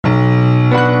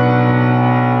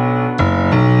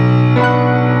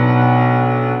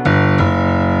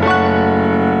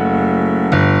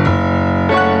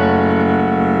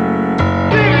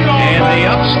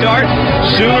start.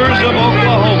 Sooners of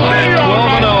Oklahoma at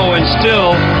 12-0 and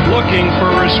still looking for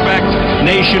respect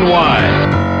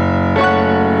nationwide.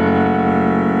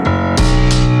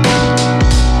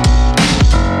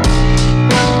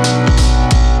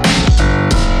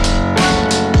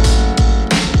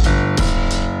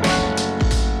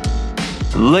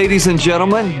 Ladies and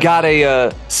gentlemen, got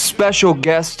a special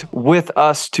guest with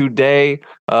us today,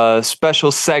 a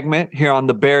special segment here on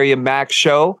the Barry and Mac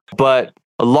Show. But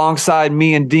alongside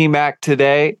me and D-Mac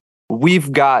today,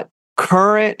 we've got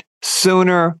current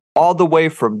Sooner all the way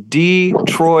from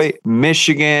Detroit,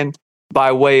 Michigan,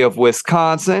 by way of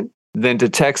Wisconsin, then to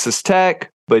Texas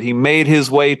Tech, but he made his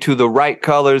way to the right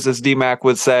colors, as D-Mac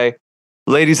would say.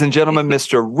 Ladies and gentlemen,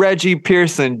 Mr. Reggie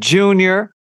Pearson Jr.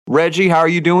 Reggie, how are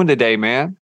you doing today,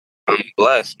 man? I'm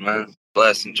blessed, man.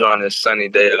 Blessed, enjoying this sunny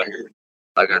day out here,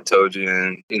 like I told you,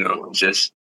 and,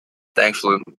 just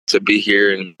thankful to be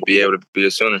here and be able to be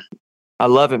a Sooner. I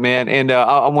love it, man. And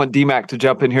I want D-Mac to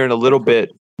jump in here in a little bit.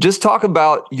 Just talk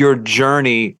about your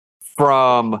journey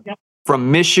from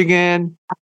Michigan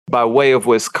by way of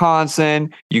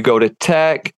Wisconsin. You go to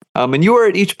Tech, and you were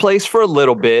at each place for a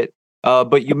little bit,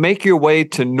 but you make your way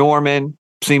to Norman,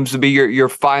 seems to be your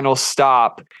final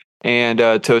stop, and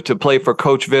to play for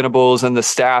Coach Venables and the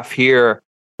staff here.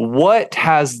 What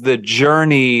has the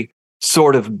journey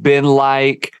sort of been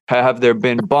like? Have there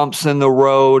been bumps in the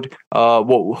road?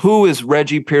 Who is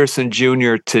Reggie Pearson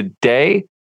Jr. today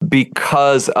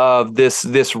because of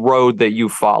this road that you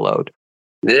followed?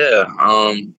 Yeah,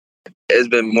 it's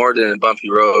been more than a bumpy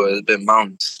road. It's been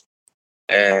mountains,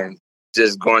 and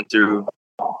just going through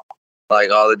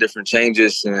like all the different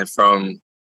changes, and from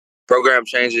program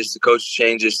changes to coach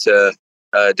changes to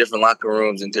different locker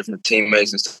rooms and different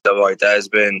teammates and stuff like that. It's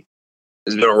been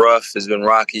rough. It's been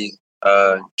rocky.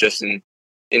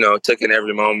 Took in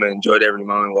every moment, enjoyed every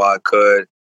moment while I could,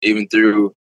 even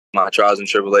through my trials and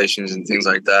tribulations and things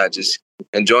like that. Just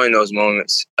enjoying those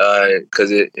moments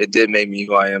because it did make me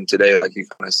who I am today. Like you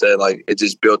kind of said, like it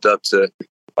just built up to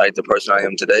like the person I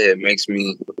am today. It makes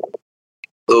me a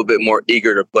little bit more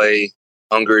eager to play,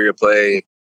 hungry to play.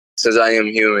 Since I am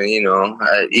human,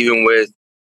 even with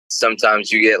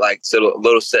sometimes you get like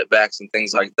little setbacks and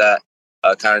things like that,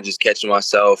 kind of just catching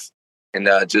myself and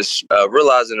just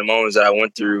realizing the moments that I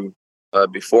went through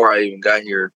before I even got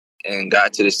here and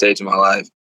got to this stage of my life,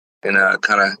 and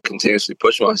kind of continuously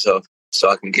push myself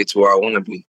so I can get to where I want to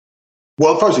be.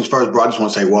 Well, first things first, bro, I just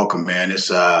want to say welcome, man.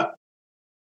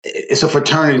 It's a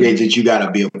fraternity that you got to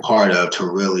be a part of to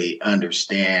really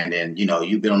understand. And,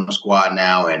 you've been on the squad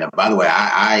now. And by the way,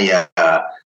 I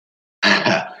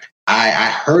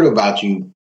heard about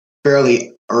you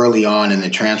fairly early on in the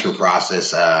transfer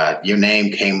process. Your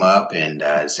name came up and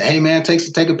said, hey, man,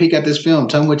 take a peek at this film.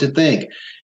 Tell me what you think.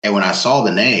 And when I saw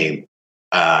the name,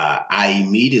 I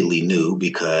immediately knew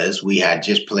because we had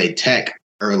just played Tech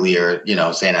earlier,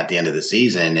 saying at the end of the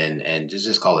season, and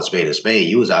just call it spade a spade.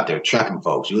 You was out there trucking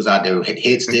folks. You was out there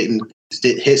hit sticking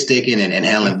and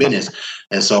handling business.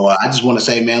 And so I just want to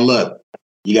say, man, look,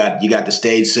 you got the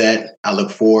stage set. I look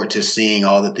forward to seeing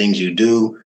all the things you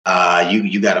do.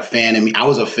 You got a fan in me. I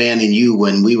was a fan in you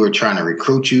when we were trying to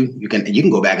recruit you. You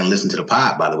can go back and listen to the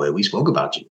pod. By the way, we spoke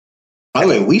about you.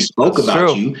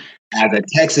 You as a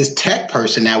Texas Tech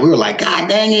person. Now we were like, God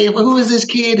dang it, who is this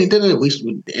kid? And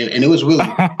it was really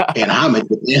paying homage.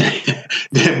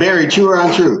 Barry, true or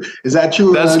untrue? Is that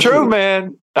true? That's true,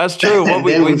 man. That's true. What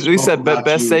we said,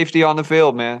 best safety on the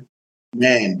field, man.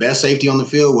 Man, best safety on the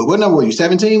field. What number were you?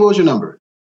 17? What was your number?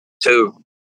 2.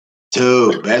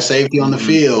 Best safety on the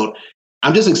field.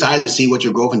 I'm just excited to see what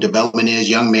your growth and development is.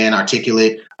 Young man,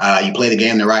 articulate. You play the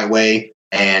game the right way.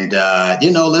 And,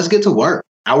 let's get to work.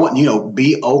 I want,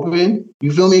 be open.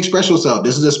 You feel me? Express yourself.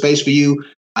 This is a space for you.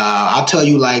 I'll tell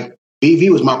you, like,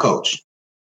 BV was my coach.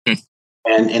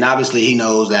 And obviously he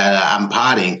knows that I'm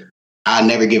potting. I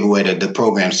never give away the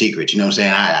program secrets. You know what I'm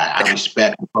saying? I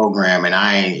respect the program and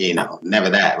I ain't, never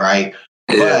that, right?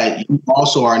 Yeah. But you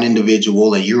also are an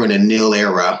individual and you're in a nil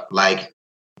era. Like,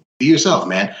 be yourself,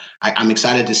 man. I'm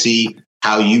excited to see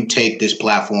how you take this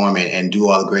platform and do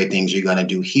all the great things you're going to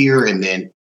do here and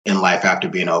then in life after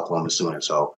being an Oklahoma Sooner.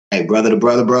 So, hey, brother to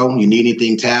brother, bro, you need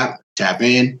anything, tap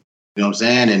in. You know what I'm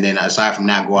saying? And then aside from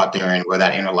that, go out there and wear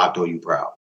that interlock door you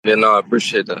proud. Yeah, no, I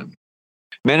appreciate that.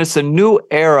 Man, it's a new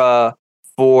era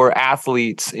for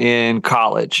athletes in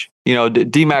college.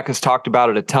 D-Mac has talked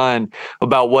about it a ton,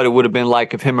 about what it would have been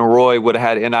like if him and Roy would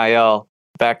have had NIL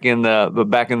back in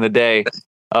the day.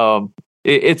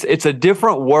 It's a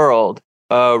different world,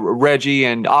 Reggie,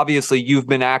 and obviously you've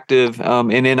been active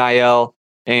in NIL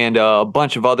and a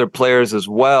bunch of other players as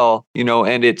well.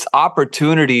 And it's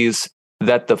opportunities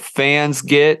that the fans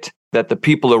get, that the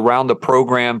people around the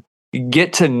program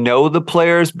get to know the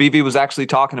players. BV was actually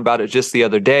talking about it just the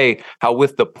other day, how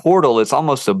with the portal, it's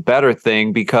almost a better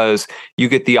thing because you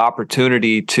get the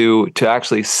opportunity to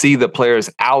actually see the players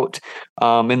out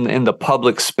in the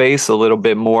public space a little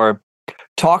bit more.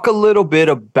 Talk a little bit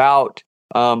about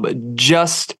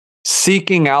just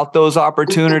seeking out those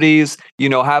opportunities,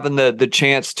 having the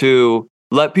chance to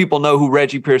let people know who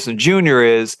Reggie Pearson Jr.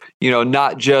 is,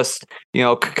 not just,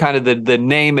 kind of the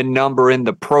name and number in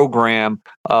the program,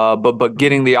 but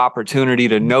getting the opportunity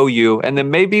to know you, and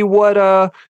then maybe what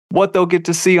they'll get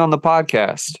to see on the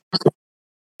podcast.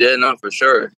 Yeah, no, for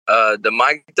sure. The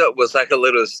mic'd up was like a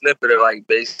little snippet of like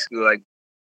basically like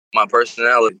my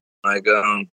personality. Like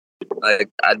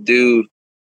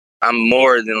I'm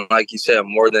more than, like you said,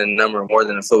 more than a number, more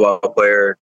than a football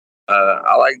player.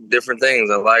 I like different things.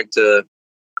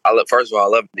 First of all,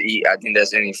 I love to eat. I think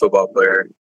that's any football player.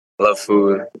 I love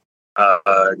food.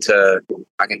 I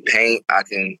can paint. I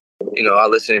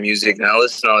listen to music, and I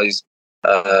listen to all these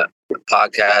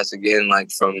podcasts again, like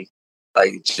from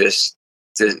like just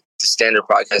the standard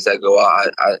podcasts that go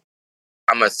out.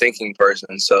 I'm a thinking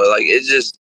person, so like it's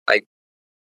just like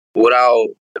what I'll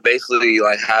basically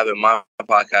like have in my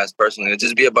podcast personally. It'd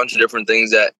just be a bunch of different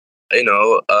things that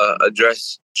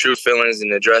address true feelings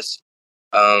and address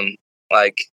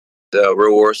like the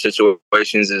real world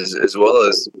situations as well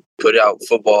as put out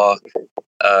football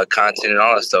content and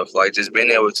all that stuff. Like just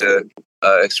being able to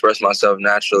express myself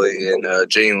naturally and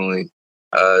genuinely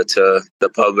to the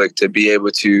public, to be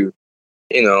able to,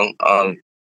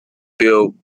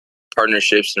 build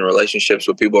partnerships and relationships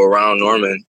with people around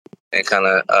Norman and kind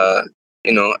of,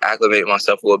 acclimate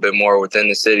myself a little bit more within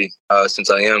the city since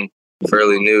I am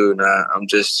fairly new and I'm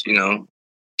just,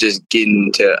 just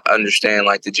getting to understand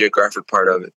like the geographic part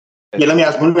of it. Yeah, let me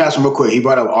ask him real quick. He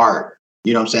brought up art.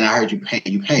 You know what I'm saying? I heard you paint.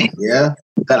 You paint, yeah?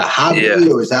 Is that a hobby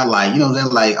or is that like,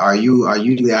 like, are you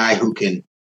the guy who can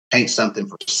paint something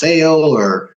for sale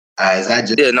or is that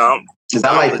just... Yeah, no, is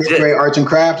that like fifth grade arts and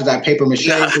crafts? Is that paper mache?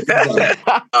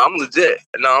 I'm legit.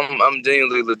 No, I'm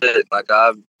genuinely legit. Like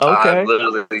I've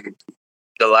literally,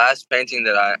 the last painting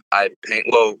that I paint,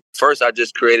 well, first I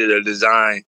just created a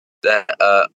design that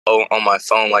on my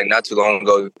phone like not too long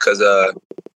ago because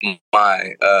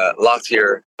my loft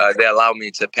here, they allowed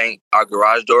me to paint our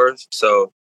garage doors.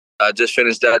 So I just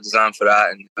finished that design for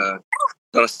that and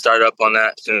gonna start up on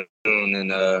that soon.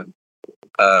 And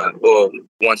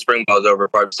once spring ball's over,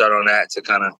 probably start on that to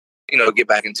kind of, get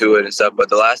back into it and stuff. But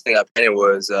the last thing I painted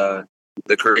was the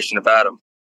creation of Adam.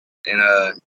 And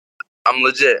I'm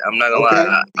legit. I'm not gonna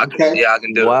lie. I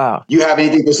can do it. Wow. You have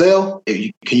anything for sale?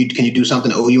 Can you do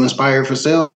something OU inspired for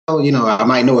sale? I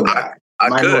might know a guy.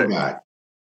 I could.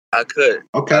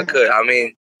 Okay. I could. I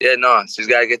mean, she's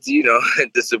got to get to,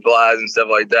 the supplies and stuff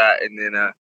like that. And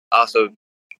then also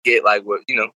get like what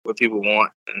people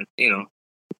want. And,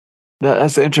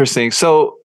 That's interesting.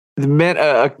 So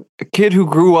a kid who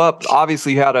grew up,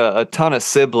 obviously had a ton of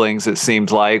siblings, it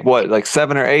seems like. What, like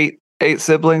 7 or 8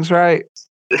 siblings, right?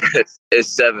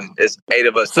 It's 7. It's 8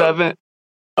 of us. 7?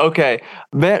 Okay.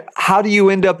 Matt, how do you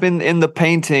end up in the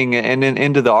painting and then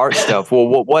into the art stuff?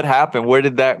 Well, what happened? Where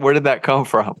did that come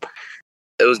from?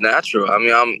 It was natural. I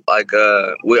mean, I'm like,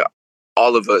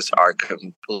 all of us are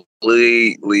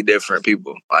completely different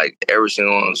people. Like every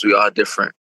single one of us, we are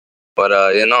different. But,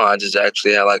 I just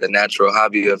actually had like a natural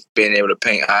hobby of being able to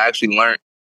paint. I actually learned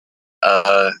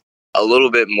a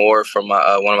little bit more from one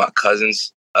of my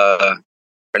cousins.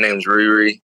 Her name's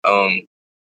Riri.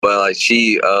 But like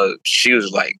she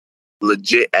was like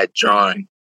legit at drawing.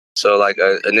 So like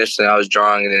initially I was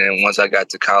drawing, and then once I got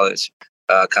to college,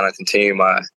 kind of continued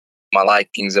my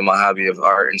likings and my hobby of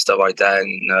art and stuff like that,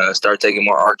 and started taking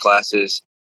more art classes,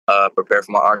 prepare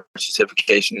for my art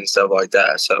certification and stuff like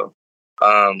that. So,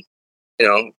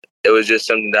 it was just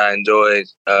something that I enjoyed,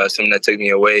 something that took me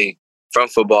away from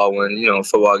football when,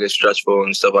 football gets stressful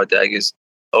and stuff like that. It gets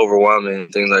overwhelming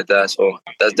and things like that. So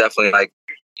that's definitely like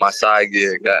my side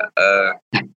gig.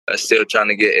 Still trying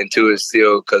to get into it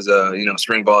still because,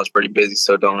 spring ball is pretty busy,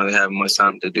 so don't really have much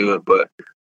time to do it. But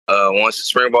once the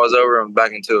spring ball is over, I'm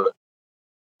back into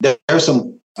it. There's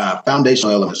some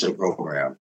foundational elements of the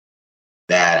program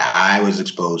that I was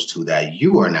exposed to that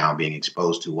you are now being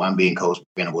exposed to. One being Coach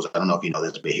Venables. I don't know if you know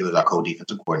this, but he was our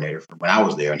co-defensive coordinator when I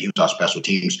was there, and he was our special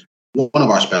teams, one of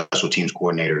our special teams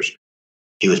coordinators.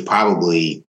 He was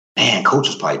probably, Coach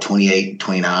was probably 28,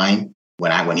 29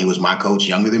 when he was my coach,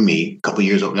 younger than me, a couple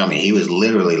years old. I mean, he was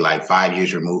literally like 5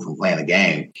 years removed from playing the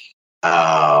game,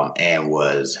 and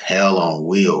was hell on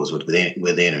wheels with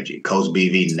energy. Coach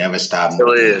BV never stopped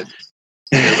moving.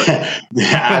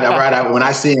 When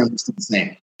I see him, it's the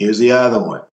same. Here's the other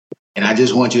one. And I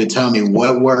just want you to tell me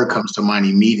what word comes to mind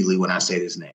immediately when I say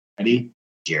this name. Ready?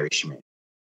 Jerry Schmidt.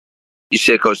 You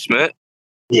said Coach Smith?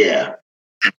 Yeah.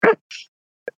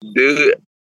 Dude,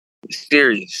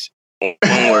 serious. One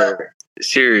word.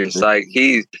 Serious. Like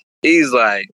he's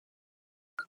like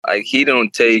he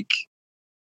don't take,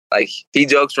 like, he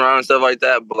jokes around and stuff like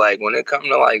that, but like when it comes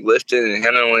to like lifting and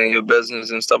handling your business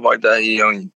and stuff like that, he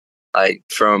on you. Like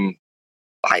from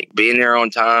like being there on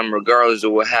time, regardless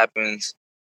of what happens.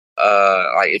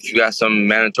 Like if you got something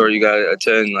mandatory you gotta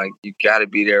attend, like you gotta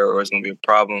be there or it's gonna be a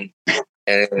problem.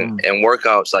 And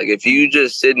workouts, like if you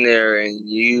just sitting there and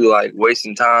you like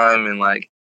wasting time and like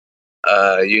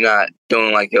you're not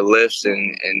doing like your lifts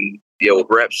and your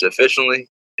reps efficiently,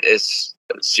 it's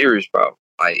a serious problem.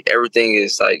 Like everything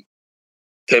is like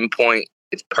pinpoint,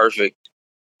 it's perfect.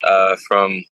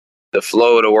 From the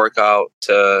flow of the workout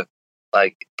to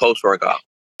like post workout,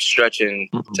 stretching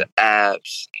to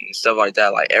abs and stuff like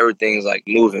that. Like everything's like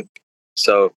moving.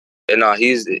 So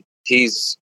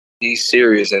he's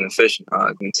serious and efficient.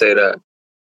 I can say that.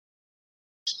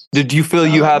 Did you feel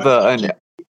you have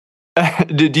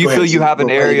Did you feel you have an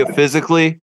area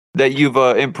physically that you've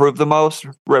improved the most,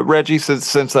 Reggie,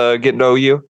 since getting to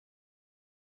OU?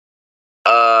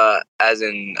 As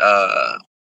in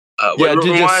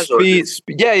just speed.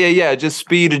 Just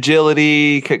speed,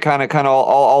 agility, kind of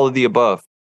all of the above.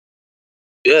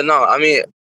 Yeah, no, I mean,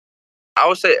 I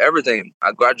would say everything.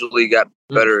 I gradually got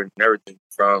better in everything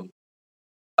from,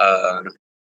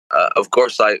 of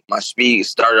course, like my speed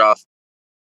started off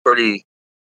pretty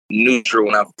neutral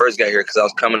when I first got here because I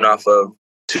was coming off of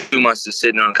 2 months of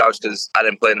sitting on the couch because I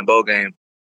didn't play in the bowl game.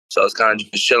 So I was kind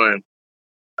of just chilling.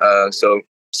 So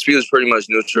speed was pretty much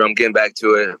neutral. I'm getting back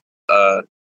to it.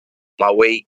 My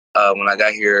weight, when I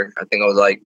got here, I think I was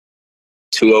like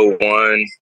 201.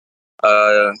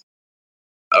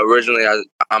 Originally,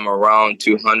 I'm around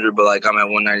 200, but like I'm at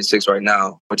 196 right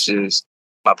now, which is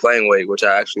my playing weight, which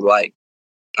I actually like.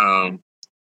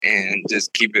 And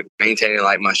just keep it maintaining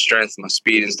like my strength, my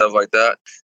speed, and stuff like that.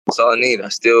 That's all I need. I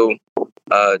still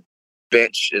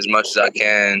bench as much as I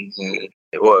can, and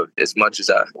as much as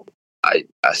I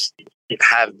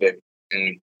have been,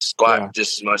 and squat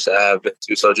just as much as I have been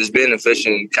too. So just being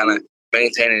efficient, kind of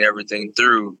maintaining everything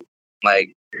through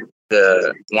like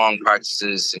the long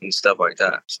practices and stuff like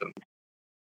that. So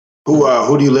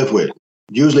who do you lift with?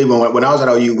 Usually when I was at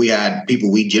OU, we had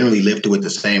people we generally lifted with the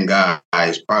same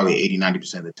guys, probably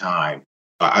 80-90% of the time.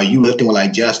 Are you lifting with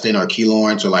like Justin or Key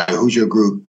Lawrence, or like who's your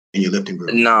group in your lifting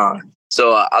group? Nah.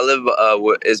 So I live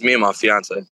with, it's me and my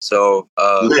fiance. So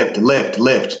lift.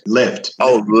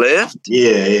 Oh, lift?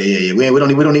 Yeah. We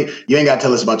don't need. You ain't got to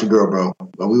tell us about your girl, bro.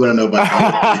 But we want to know about.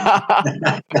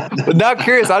 Not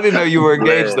curious. I didn't know you were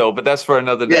engaged though, but that's for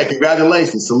another day. Yeah,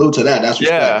 congratulations. Salute to that. That's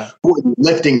respect. Yeah. Who are you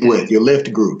lifting with? Your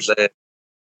lift groups. It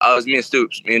was me and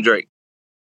Stoops, me and Drake.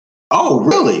 Oh,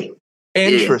 really?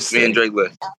 Interesting. Me and Drake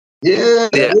lift. Yeah.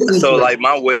 So like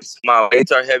my weights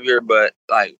are heavier, but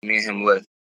like me and him lift.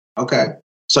 Okay.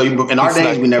 So in our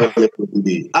days, we never lifted with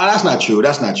BB. Oh, that's not true.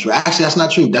 Actually, that's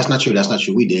not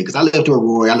true. We did, because I lifted with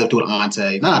Roy. I lifted with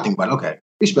Ante. Now I think about it. Okay.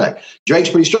 Respect. Drake's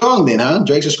pretty strong then, huh?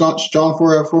 Drake's a strong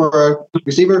for a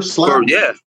receiver slot. For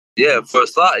a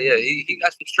slot. Yeah, he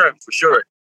got some strength for sure.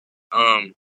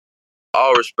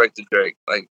 All respect to Drake.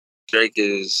 Like Drake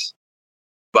is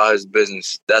about his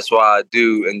business. That's why I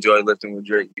do enjoy lifting with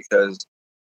Drake, because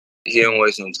he don't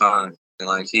waste no time, and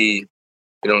like he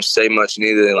don't say much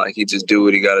neither. Like he just do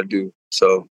what he got to do.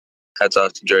 So hats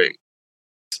off to Drake.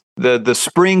 The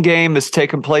spring game is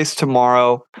taking place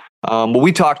tomorrow.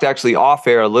 We talked actually off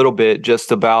air a little bit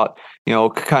just about,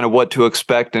 kind of what to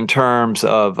expect in terms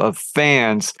of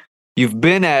fans. You've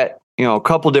been at, a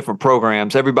couple different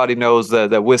programs. Everybody knows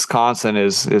that Wisconsin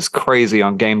is crazy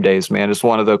on game days, man. It's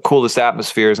one of the coolest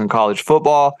atmospheres in college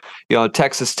football.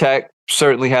 Texas Tech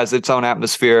certainly has its own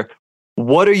atmosphere.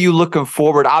 What are you looking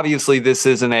forward? Obviously, this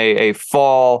isn't a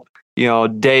fall,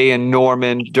 day in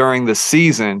Norman during the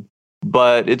season,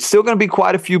 but it's still going to be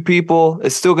quite a few people.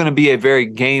 It's still going to be a very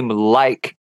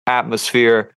game-like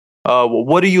atmosphere.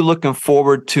 What are you looking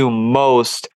forward to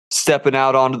most stepping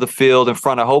out onto the field in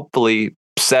front of hopefully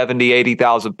 70,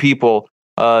 80,000 people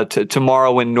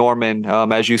tomorrow in Norman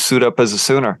as you suit up as a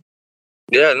Sooner?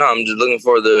 Yeah, no, I'm just looking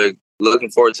forward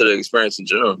to the experience in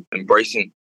general,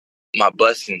 embracing my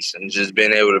blessings and just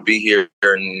being able to be here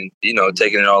and,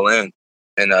 taking it all in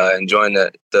and enjoying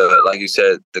the, like you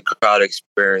said, the crowd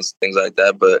experience, things like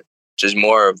that. But just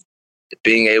more of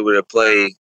being able to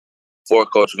play for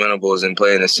Coach Venables and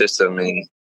playing a system, and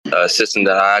a system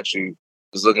that I actually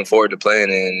was looking forward to playing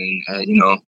in.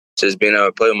 And, just being able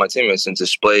to play with my teammates and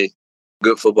display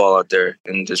good football out there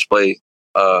and display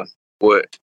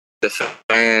what the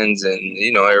fans and,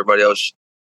 everybody else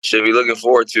should be looking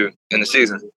forward to in the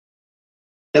season.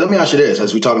 Hey, let me ask you this,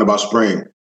 as we're talking about spring.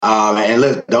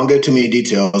 And don't give too many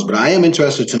details, but I am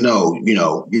interested to know,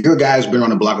 your guy's been on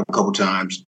the block a couple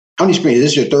times. How many springs? Is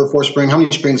this your third, fourth spring? How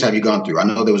many springs have you gone through? I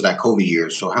know there was that COVID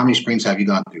year, so how many springs have you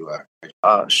gone through?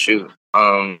 Shoot.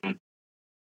 My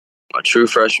true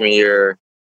freshman year,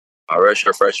 my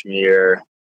redshirt freshman year,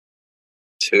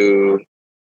 2,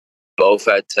 both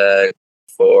at Tech,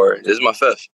 4. This is my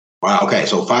 5th. Wow. Okay,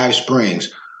 so 5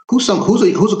 springs. Who's a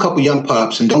couple young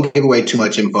pups, and don't give away too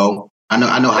much info. I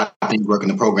know how things work in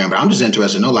the program, but I'm just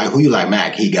interested to know, like, who you like,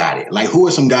 Mac, he got it. Like, who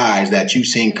are some guys that you've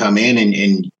seen come in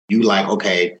and you like,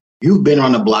 okay, you've been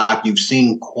on the block, you've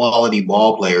seen quality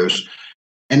ball players,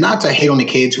 and not to hate on the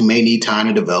kids who may need time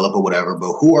to develop or whatever,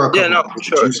 but who are a couple for that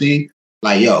sure. you've seen?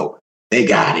 Like, yo, they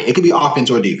got it. It could be offense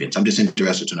or defense. I'm just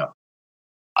interested to know.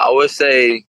 I would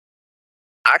say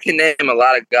I can name a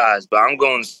lot of guys, but I'm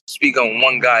going to speak on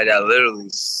one guy that literally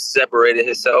separated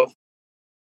himself.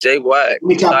 Jay Wag. Give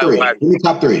me top 3. Give me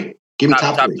top 3. Give me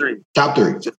top 3. Top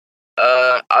 3.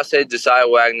 I'll say Josiah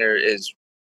Wagner is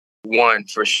one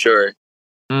for sure.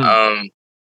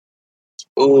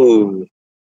 Ooh,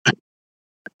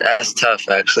 that's tough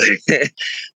actually.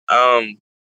 I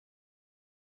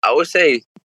would say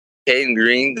Caden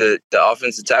Green, the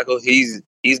offensive tackle. He's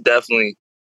definitely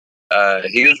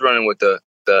he was running with the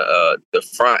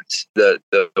front, the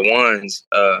ones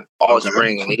all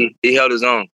spring, and he held his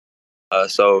own.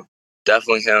 So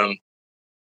definitely him.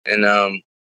 And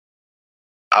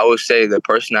I would say the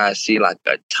person I see like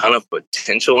a ton of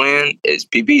potential in is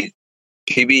PB.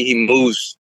 PB, he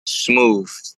moves smooth.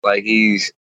 Like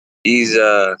he's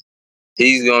gonna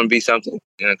be something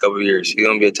in a couple of years. He's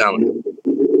gonna be a talent.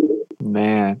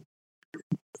 Man.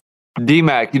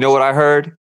 D-Mac, you know what I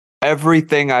heard?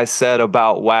 Everything I said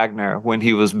about Wagner when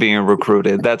he was being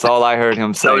recruited. That's all I heard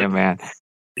him saying, man.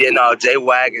 Yeah, no, Jay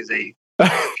Wag is a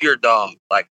pure dog.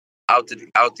 Like out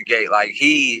the gate. Like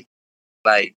he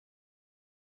like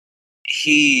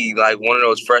one of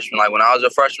those freshmen. Like when I was a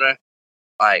freshman,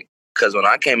 like because when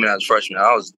I came in as a freshman,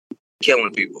 I was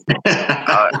killing people.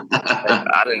 I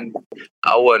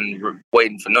wasn't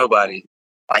waiting for nobody.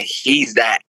 Like he's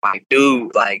that. Like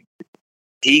dude, like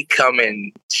he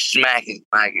coming smacking.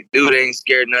 Like dude ain't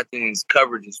scared of nothing. His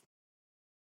coverage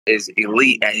is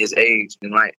elite at his age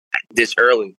and like this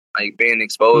early. Like being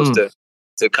exposed to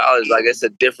college, like it's a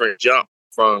different jump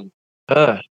from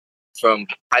high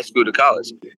school to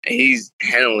college, and he's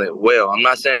handling it well. I'm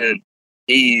not saying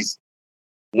he's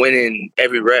winning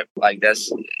every rep. Like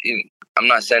I'm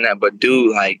not saying that, but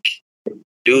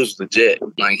dude's legit.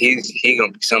 Like he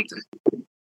gonna be something.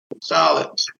 Solid.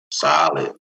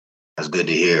 That's good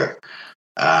to hear.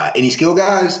 Any skill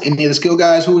guys? Any of the skill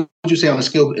guys? Who would you say in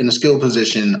the skill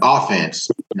position? Offense.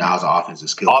 I was an offensive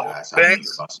skill guy. So I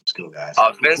about some skill guys.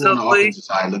 Offensively, on the offensive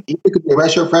side, look, it could be a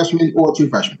redshirt freshman or a true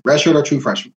freshman. Redshirt or true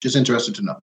freshman. Just interested to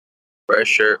know.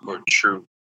 Redshirt or true?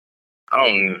 I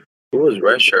don't know who was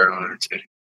redshirt on that team.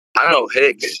 I know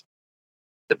Hicks,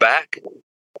 the back.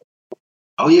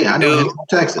 Oh yeah, I know him from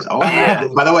Texas. Oh yeah.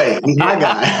 By the way, he's my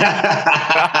guy.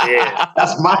 Yeah,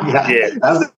 that's my guy. Yeah.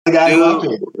 That's the guy who up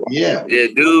here. Yeah. Yeah,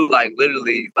 dude. Like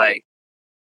literally, like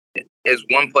it's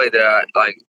one play that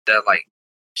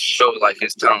showed like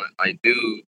his talent. Like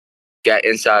dude got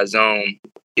inside zone.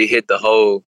 He hit the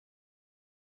hole.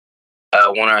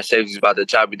 One of our safeties about to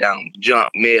chop it down, jump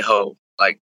mid hole.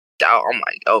 Like I'm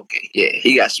like, okay, yeah,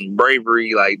 he got some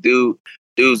bravery. Like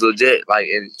dude's legit. Like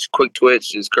it's quick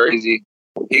twitch is crazy.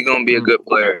 He gonna be a good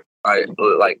player.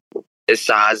 Like his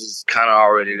size is kind of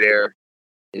already there.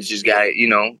 It's just got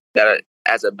that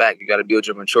as a back, you got to build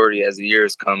your maturity as the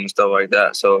years come and stuff like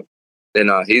that. So then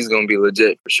he's gonna be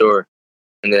legit for sure.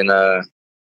 And then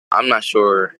I'm not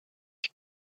sure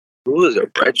who is a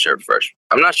redshirt freshman.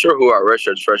 I'm not sure who our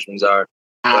redshirt freshmen are.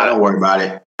 Don't worry about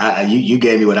it. You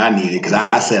gave me what I needed because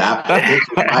I said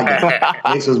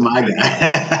Hicks was my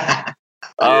guy.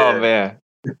 Oh man.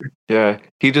 Yeah,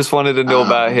 he just wanted to know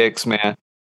about Hicks, man.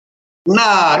 Nah,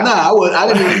 I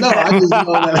didn't even know. I just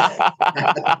know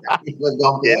that he was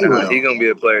going to be he's gonna be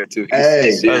a player too.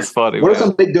 That's funny. What are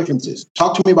some big differences?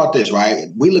 Talk to me about this, right?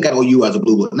 We look at OU as a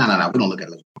blue blood. No, we don't look at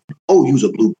it as OU's a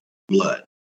blue blood.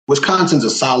 Wisconsin's a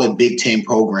solid Big Ten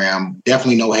program.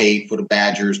 Definitely no hate for the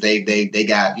Badgers. They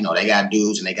got they got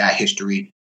dudes and they got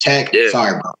history. Tech,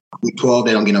 sorry, bro. Week 12,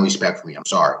 they don't get no respect from me. I'm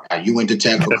sorry. You went to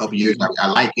Tech for a couple years.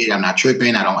 I like it. I'm not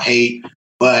tripping. I don't hate.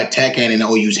 But Tech ain't in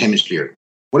OU's hemisphere.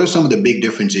 What are some of the big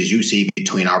differences you see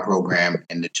between our program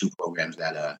and the two programs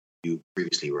that you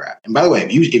previously were at. And by the way,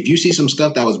 if you see some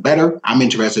stuff that was better, I'm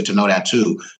interested to know that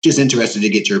too. Just interested to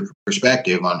get your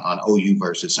perspective on OU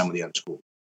versus some of the other schools.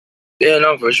 Yeah,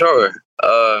 no, for sure.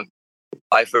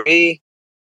 Like for me,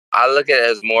 I look at it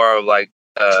as more of like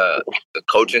the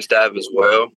coaching staff as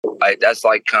well. Like that's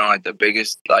like kind of like the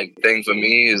biggest like thing for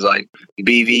me is like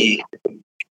BV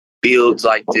builds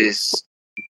like this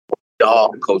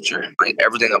dog culture. Like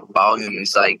everything about him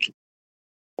is like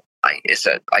it's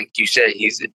like you said,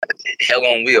 he's hell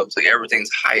on wheels. Like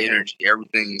everything's high energy,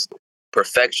 everything's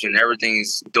perfection,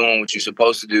 everything's doing what you're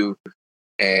supposed to do,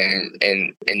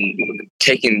 and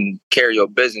taking care of your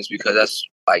business because that's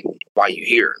like why you're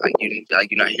here. Like you're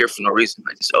not here for no reason.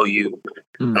 Like it's OU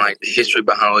and like the history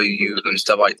behind OU and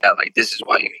stuff like that. Like this is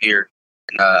why you're here.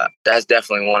 And that's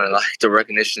definitely one of like the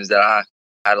recognitions that I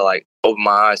had to like open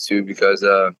my eyes to because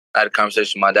I had a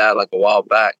conversation with my dad like a while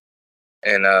back,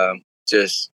 and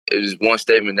just it was one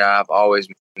statement that I've always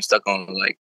been stuck on.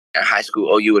 Like in high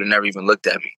school, OU would have never even looked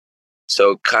at me.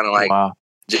 So kind of like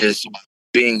just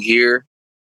being here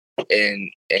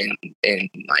and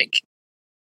like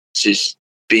just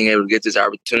being able to get this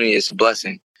opportunity is a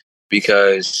blessing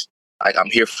because like I'm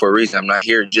here for a reason. I'm not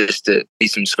here just to be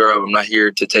some scrub. I'm not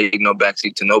here to take no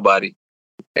backseat to nobody.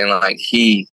 And like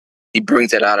he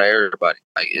brings that out of everybody.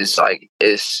 Like it's like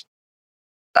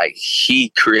he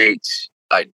creates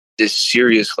like this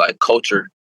serious like culture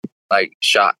like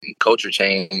shock and culture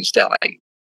change that like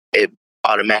it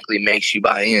automatically makes you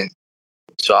buy in.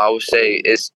 So I would say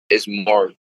it's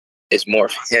more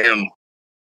for him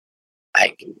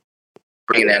like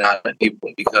bringing that out of people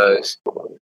because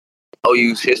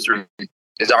OU's history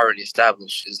is already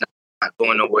established. It's not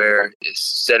going nowhere. It's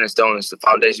set in stone. It's the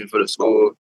foundation for the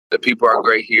school. The people are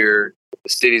great here. The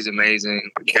city's amazing.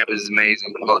 Our campus is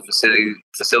amazing. All the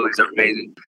facilities are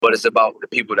amazing. But it's about the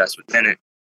people that's within it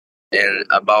and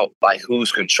about like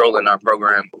who's controlling our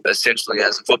program essentially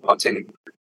as a football team.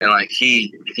 And like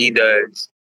he does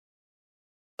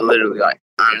literally like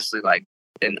honestly like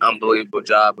an unbelievable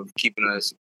job of keeping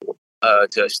us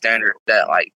to a standard that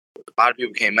like a lot of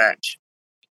people can't match.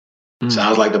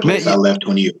 Sounds like the place I left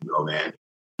 20 years ago, man.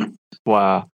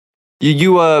 Wow.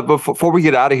 You before we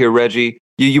get out of here, Reggie,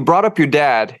 you brought up your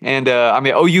dad, and I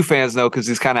mean OU fans know because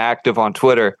he's kind of active on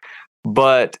Twitter.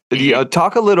 But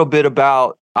talk a little bit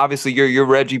about obviously you're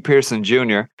Reggie Pearson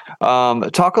Jr.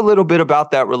 Talk a little bit about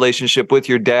that relationship with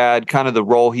your dad, kind of the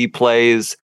role he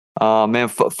plays. Man,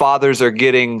 fathers are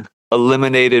getting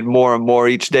eliminated more and more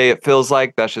each day. It feels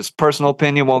like that's just personal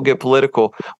opinion. Won't get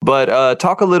political, but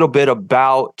talk a little bit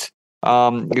about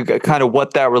kind of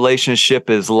what that relationship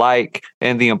is like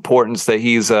and the importance that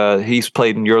he's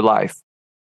played in your life.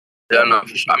 Yeah, no, for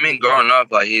sure. I mean, growing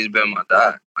up, like he's been my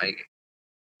dad. Like,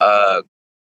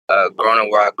 growing up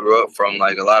where I grew up from,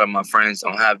 like a lot of my friends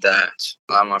don't have dads.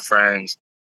 A lot of my friends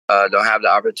don't have the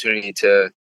opportunity to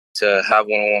have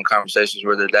one-on-one conversations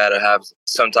with their dad or have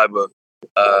some type of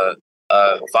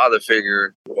father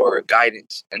figure or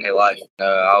guidance in their life.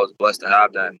 I was blessed to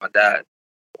have that. My dad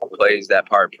plays that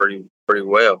part pretty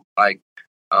well. Like,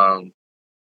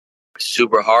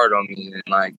 super hard on me, and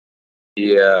like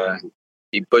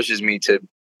he pushes me to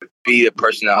be the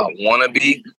person that I want to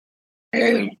be,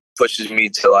 and pushes me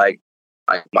to like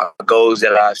my goals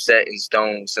that I've set in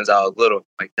stone since I was little.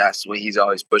 Like that's what he's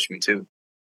always pushed me to,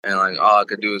 and like all I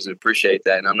could do is appreciate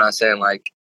that. And I'm not saying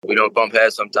like we don't bump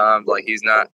heads sometimes. Like he's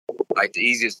not like the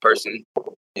easiest person,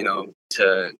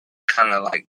 to kind of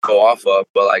like go off of.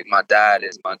 But like my dad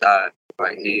is my dad.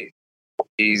 Like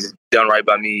he's done right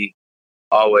by me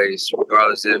always,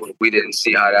 regardless if we didn't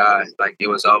see eye to eye. Like it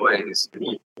was always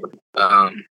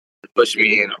pushing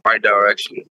me in the right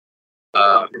direction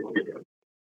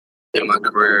in my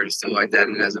career and stuff like that.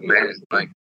 And as a man, like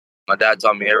my dad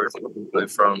taught me everything, like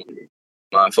from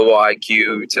my football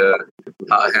IQ to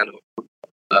how I handle,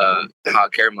 how I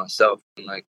carry myself, and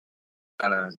like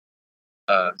kind of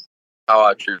how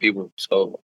I treat people.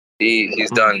 So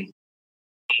he's done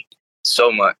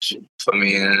so much for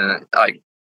me, and like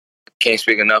can't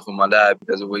speak enough of my dad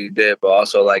because of what he did. But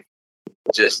also like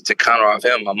just to counter off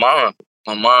him, my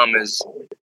mom is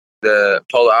the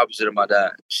polar opposite of my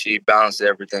dad. She balances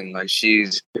everything. Like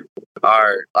she's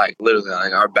our like literally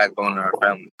like our backbone in our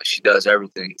family. Like, she does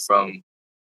everything from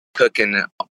cooking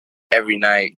every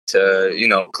night to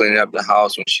cleaning up the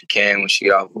house when she can, when she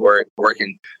get off work,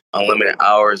 working unlimited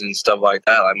hours and stuff like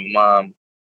that. Like my mom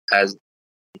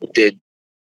did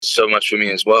so much for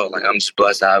me as well. Like I'm just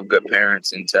blessed to have good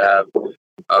parents and to have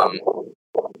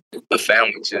a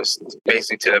family just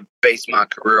basically to base my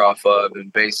career off of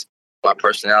and base my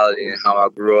personality and how I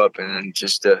grew up, and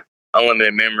just the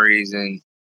unlimited memories and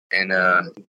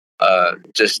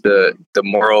just the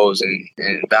morals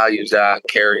and values that I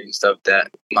carry and stuff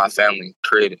that my family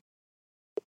created.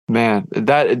 Man,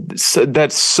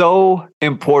 that's so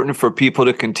important for people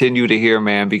to continue to hear,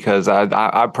 man, because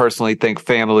I personally think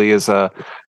family is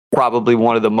probably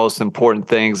one of the most important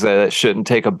things that shouldn't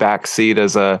take a back seat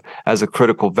as a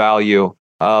critical value.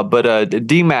 But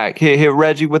D-Mac, hit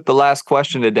Reggie with the last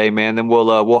question today, man. Then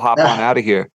we'll hop on out of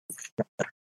here.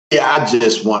 Yeah, I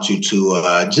just want you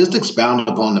to just expound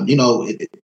upon them.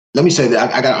 Let me say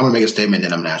that I'm going to make a statement,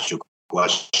 then I'm going to ask you a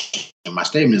question. And my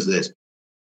statement is this.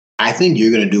 I think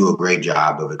you're going to do a great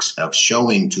job of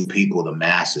showing to people, the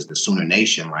masses, the Sooner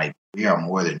Nation, like we are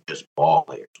more than just ball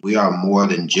players. We are more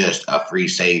than just a free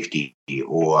safety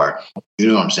or, you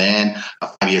know what I'm saying, a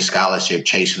 5-year scholarship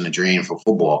chasing the dream for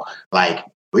football. Like,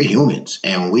 we're humans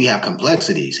and we have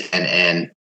complexities.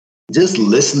 And just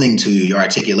listening to your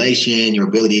articulation, your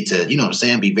ability to, you know what I'm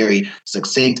saying, be very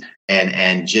succinct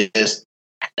and just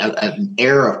an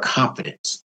air of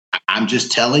confidence. I'm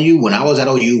just telling you, when I was at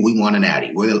OU, we won a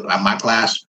natty. My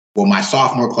class, my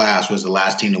sophomore class was the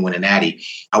last team to win a natty.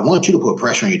 I want you to put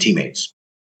pressure on your teammates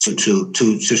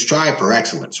to strive for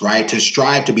excellence, right? To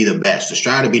strive to be the best, to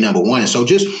strive to be number one. And so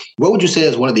just what would you say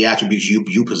is one of the attributes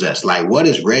you possess? Like, what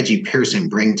does Reggie Pearson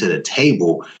bring to the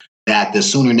table that the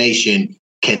Sooner Nation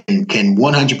can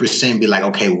 100% be like,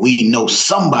 okay, we know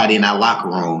somebody in our locker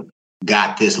room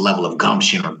got this level of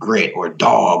gumption or grit or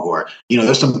dog or,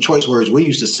 there's some choice words we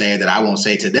used to say that I won't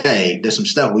say today. There's some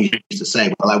stuff we used to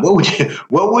say, but like, what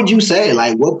would you say?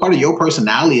 Like, what part of your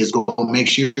personality is going to make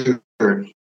sure?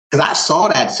 Because I saw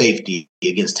that safety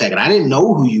against Tech and I didn't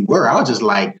know who you were. I was just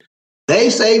like, they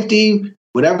safety,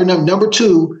 whatever, number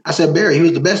 2. I said, Barry, he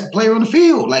was the best player on the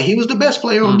field. Like, he was the best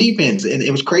player on defense. And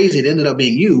it was crazy. It ended up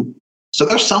being you. So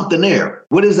there's something there.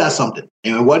 What is that something?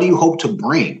 And what do you hope to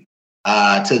bring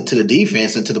to the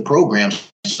defense and to the program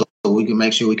so we can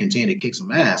make sure we continue to kick some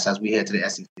ass as we head to the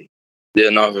SEC? Yeah,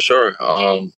 no, for sure.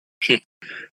 I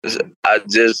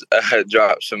just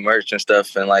dropped some merch and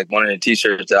stuff, and like one of the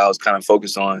T-shirts that I was kind of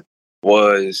focused on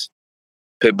was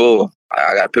Pitbull.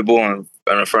 I got Pitbull in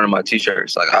the front of my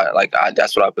T-shirts.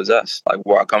 That's what I possess. Like,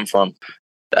 where I come from,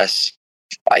 that's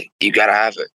like, you gotta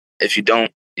have it. If you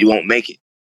don't, you won't make it.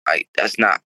 Like, that's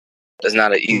not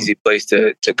an easy place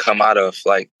to come out of,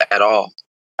 like, at all.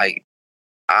 Like,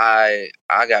 I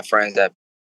got friends that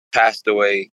passed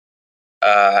away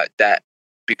that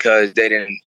because they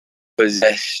didn't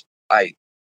possess like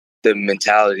the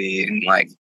mentality and like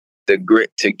the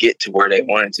grit to get to where they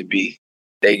wanted to be.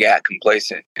 They got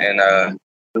complacent, and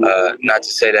not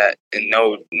to say that in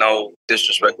no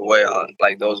disrespectful way.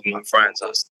 Like, those are my friends. I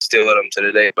still love them to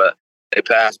the day, but they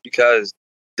passed because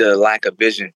the lack of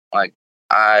vision.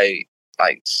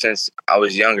 Since I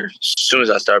was younger, as soon as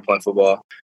I started playing football,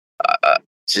 I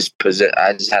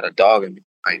just had a dog in me.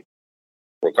 Like,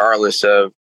 regardless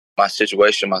of my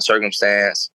situation, my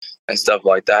circumstance, and stuff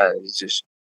like that, it's just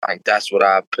like, that's what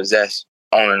I possess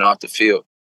on and off the field.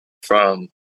 From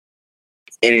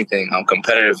anything, I'm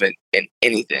competitive in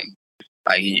anything.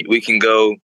 Like, we can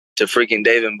go to freaking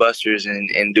Dave and Buster's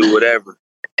and do whatever,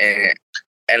 and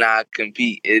I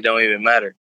compete. It don't even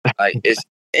matter. Like, it's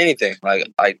anything.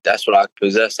 Like that's what I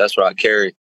possess. That's what I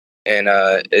carry. And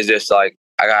it's just like,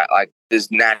 I got like this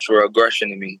natural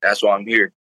aggression in me. That's why I'm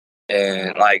here.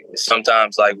 And like,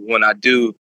 sometimes, like, when I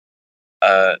do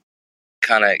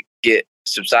kind of get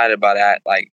subsided by that,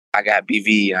 like, I got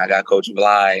BV and I got Coach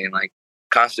Bly, and like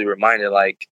constantly reminded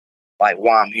like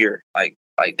why I'm here. Like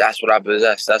that's what I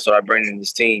possess. That's what I bring in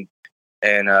this team.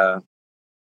 And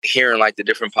hearing like the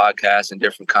different podcasts and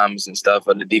different comments and stuff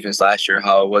of the defense last year,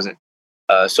 how it wasn't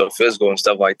so physical and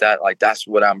stuff like that. Like, that's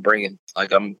what I'm bringing.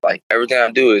 Like, I'm like, everything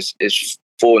I do is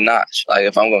full notch. Like,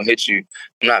 if I'm gonna hit you,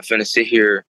 I'm not finna sit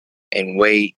here and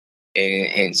wait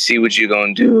and see what you're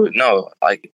gonna do. No,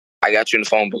 like, I got you in the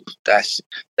phone booth. That's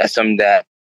something that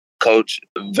Coach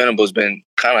Venable's been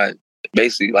kind of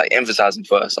basically like emphasizing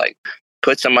for us. Like,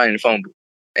 put somebody in the phone booth,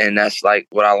 and that's like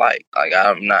what I like. Like,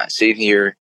 I'm not sitting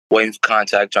here waiting for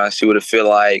contact, trying to see what it feel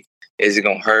like. Is it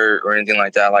gonna hurt or anything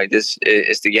like that? Like, this,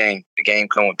 it's the game. The game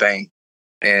come with pain,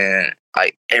 and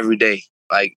like every day,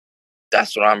 like,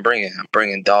 that's what I'm bringing. I'm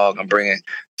bringing dog. I'm bringing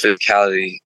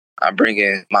physicality. I'm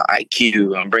bringing my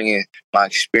IQ. I'm bringing my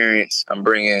experience. I'm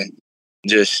bringing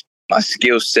just my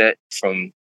skill set,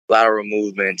 from lateral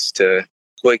movements to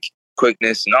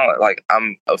quickness and all that. Like,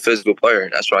 I'm a physical player.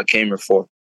 That's what I came here for.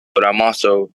 But I'm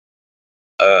also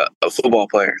a football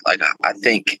player. Like, I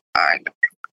think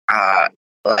I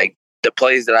like the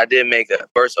plays that I did make at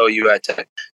first OU at Tech,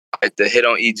 like the hit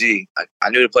on EG. Like, I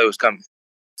knew the play was coming.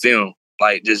 Film,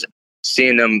 like, just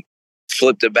seeing them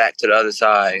flipped it back to the other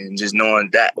side, and just knowing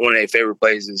that one of their favorite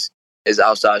plays is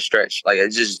outside stretch. Like,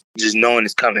 it's just knowing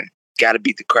it's coming. Got to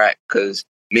beat the crack because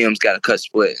Mims got to cut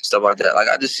split and stuff like that. Like,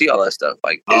 I just see all that stuff.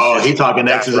 Like, he talking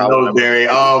X's and O's, Barry.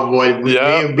 Oh boy, me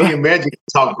and Reggie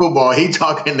talk football. He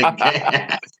talking the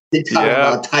game. He talking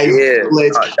about tight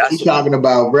splits. He's talking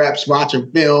about reps,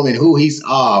 watching film, and who he's.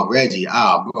 Oh, Reggie.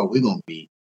 Oh, bro, we're gonna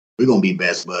be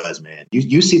best buds, man.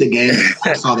 You see the game?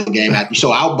 I saw the game. So,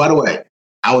 by the way,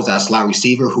 I was that slot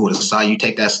receiver who would have saw you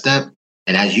take that step,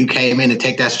 and as you came in to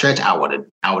take that stretch, I would have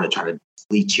tried to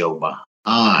delete your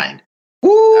behind.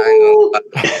 Woo!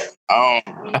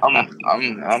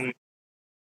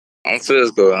 I'm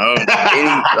physical.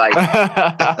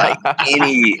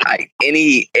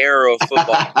 Any era of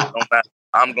football, don't matter.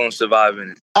 I'm gonna survive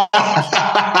in it.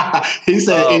 He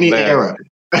said any era.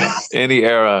 Any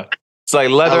era. It's like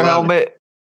leather helmet.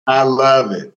 I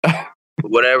love it.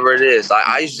 Whatever it is.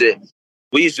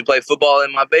 We used to play football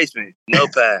in my basement. No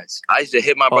pads. I used to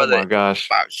hit my brother. Oh my gosh.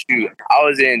 Shoot. I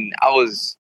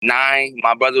was 9.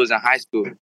 My brother was in high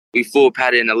school. We full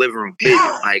padded in the living room.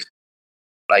 It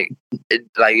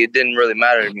didn't really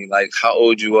matter to me. Like, how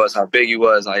old you was, how big you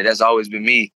was. Like, that's always been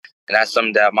me. And that's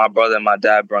something that my brother and my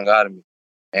dad brought out of me.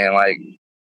 And, like,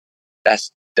 that's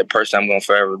the person I'm going to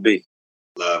forever be.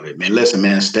 Love it, man. Listen,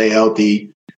 man, stay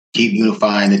healthy. Keep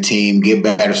unifying the team. Get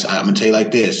better. I'm going to tell you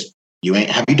like this.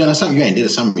 Have you done a summer? You ain't did a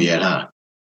summer yet, huh?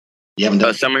 You haven't done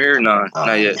a summer here? No,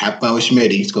 not yet. Have fun with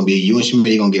Schmitty. It's going to be you and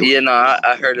Schmitty going to get. Yeah, no,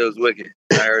 I heard it was wicked.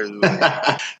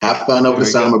 Have fun over the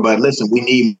summer. But listen, we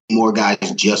need more guys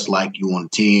just like you on the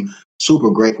team.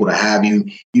 Super grateful to have you.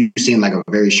 You seem like a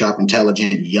very sharp,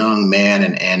 intelligent young man,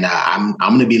 and I'm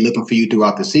going to be looking for you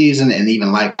throughout the season, and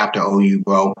even like after OU,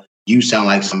 bro. You sound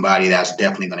like somebody that's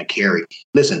definitely going to carry.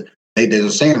 Listen, there's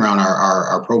a saying around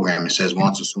our program. It says,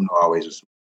 "Once a Sooner, always a Sooner."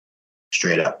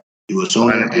 Straight up. You a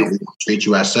Sooner, and we treat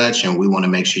you as such, and we want to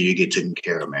make sure you get taken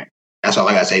care of, man. That's all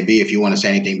I got to say. B, if you want to say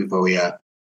anything before we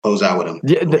close out with them.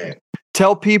 Yeah,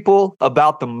 tell people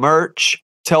about the merch.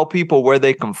 Tell people where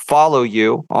they can follow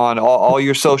you on all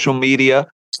your social media.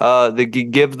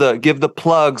 Give the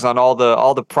plugs on all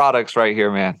the products right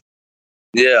here, man.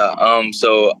 Yeah.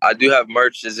 So I do have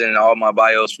merch is in all my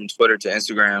bios from Twitter to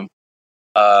Instagram.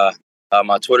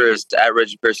 My Twitter is at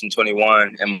Reggie Pearson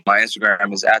 21, and my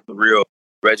Instagram is at the real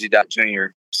Reggie.Jr.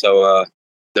 So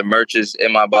the merch is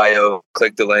in my bio.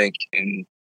 Click the link and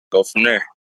go from there.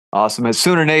 Awesome. And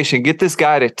Sooner Nation, get this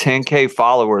guy to 10K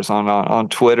followers on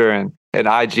Twitter and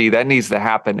IG. That needs to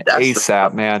happen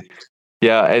ASAP, man.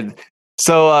 Yeah. And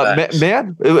so,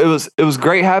 man, it was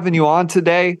great having you on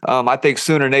today. I think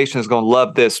Sooner Nation is going to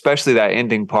love this, especially that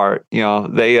ending part. You know,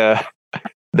 they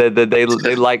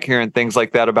like hearing things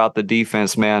like that about the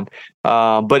defense, man.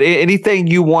 But anything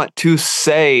you want to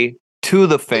say to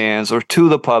the fans or to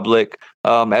the public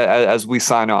as we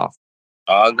sign off?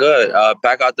 Good.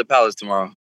 Pack out the Palace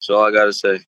tomorrow. That's all I got to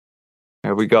say.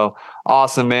 There we go.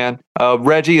 Awesome, man.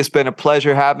 Reggie, it's been a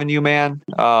pleasure having you, man.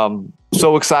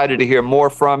 So excited to hear more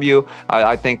from you.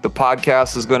 I think the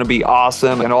podcast is going to be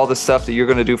awesome, and all the stuff that you're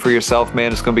going to do for yourself,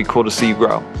 man, it's going to be cool to see you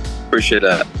grow. Appreciate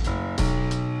that.